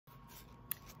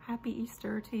Happy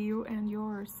Easter to you and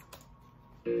yours.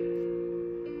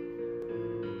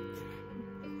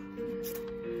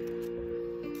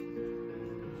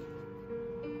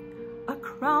 A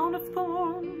crown of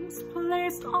thorns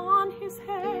placed on his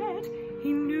head.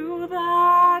 He knew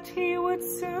that he would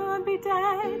soon be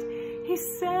dead. He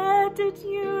said, "Did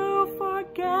you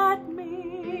forget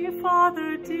me,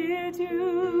 Father, did you?"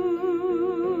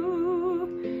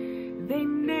 They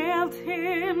nailed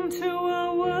him to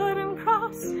a wooden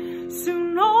cross.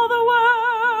 Soon all the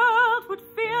world would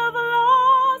feel the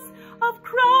loss of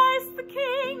Christ the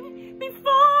King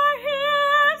before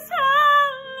his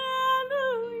hallelujah.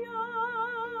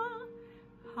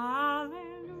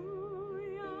 Hallelujah.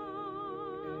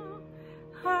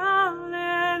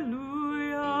 Hallelujah.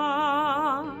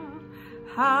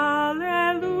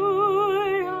 Hallelujah.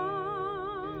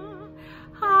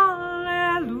 Hallelujah.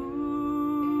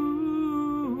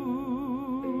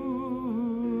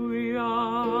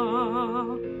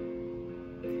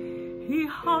 He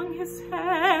hung his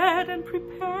head and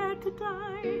prepared to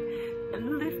die, and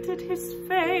lifted his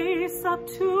face up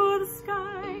to the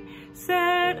sky,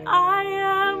 said, "I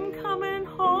am coming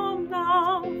home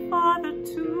now, Father,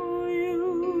 to you."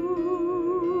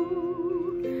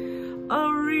 A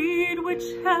reed which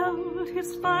held his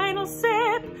final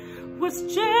sip was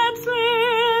gently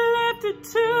lifted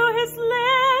to his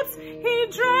lips. He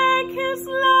drank his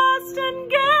last and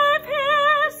gave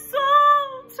his soul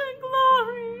to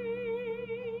glory.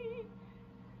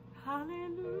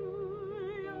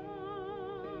 Hallelujah.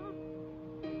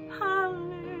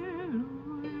 Hallelujah.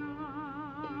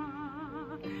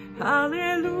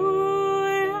 Hallelujah.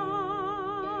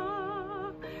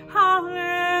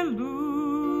 Hallelujah.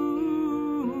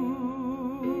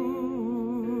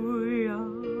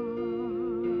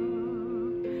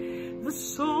 The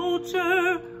soldier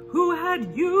who had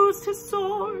used his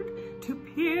sword to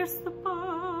pierce the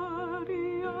body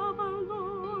of our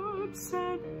Lord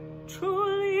said,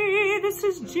 "Truly, this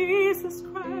is Jesus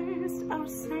Christ, our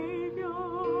Savior."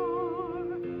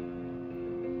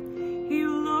 He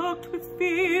looked with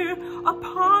fear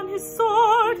upon his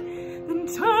sword, then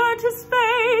turned his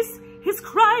face. His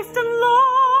Christ and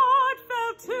Lord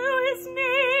fell to his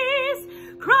knees,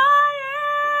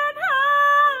 crying,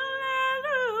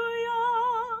 "Hallelujah,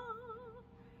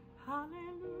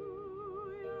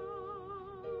 hallelujah,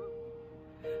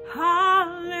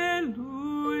 hallelujah,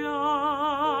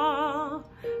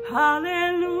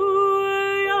 hallelujah,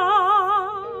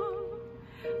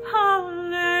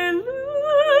 hallelujah."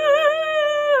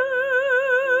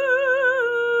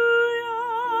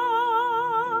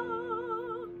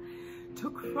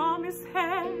 Took from his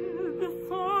head the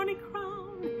thorny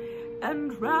crown, and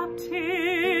wrapped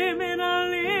him in a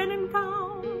linen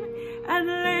gown, and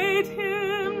laid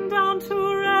him down to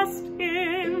rest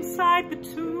inside the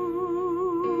tomb.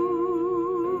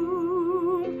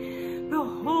 The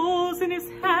holes in his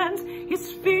hands, his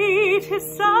feet, his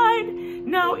side,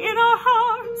 now in our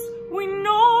hearts we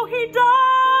know he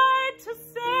died to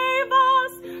save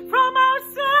us from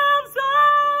ourselves. Oh,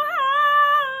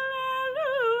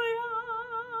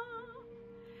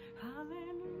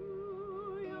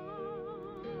 hallelujah,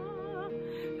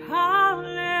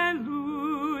 hallelujah,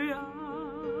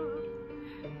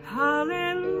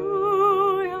 hallelujah,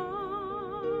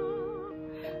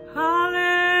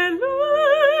 hallelujah.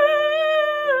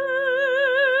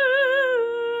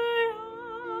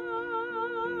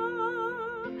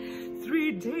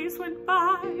 3 days went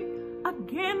by,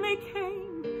 again they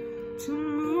came to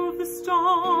move the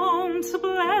stone, to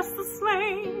bless the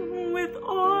slain with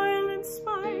oil and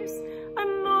spice,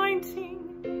 anointing,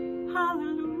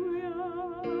 hallelujah.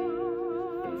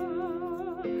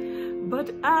 But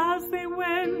as they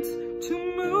went to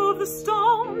move the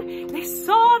stone, they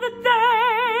saw that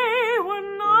they were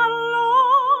not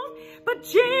alone, but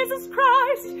Jesus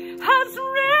Christ has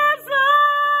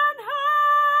risen.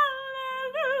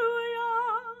 Hallelujah.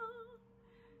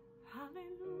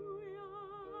 Hallelujah.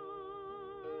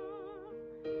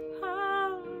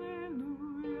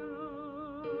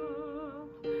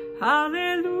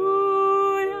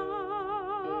 Hallelujah.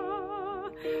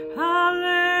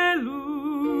 Hallelujah.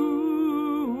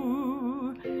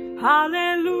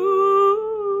 Hallelujah.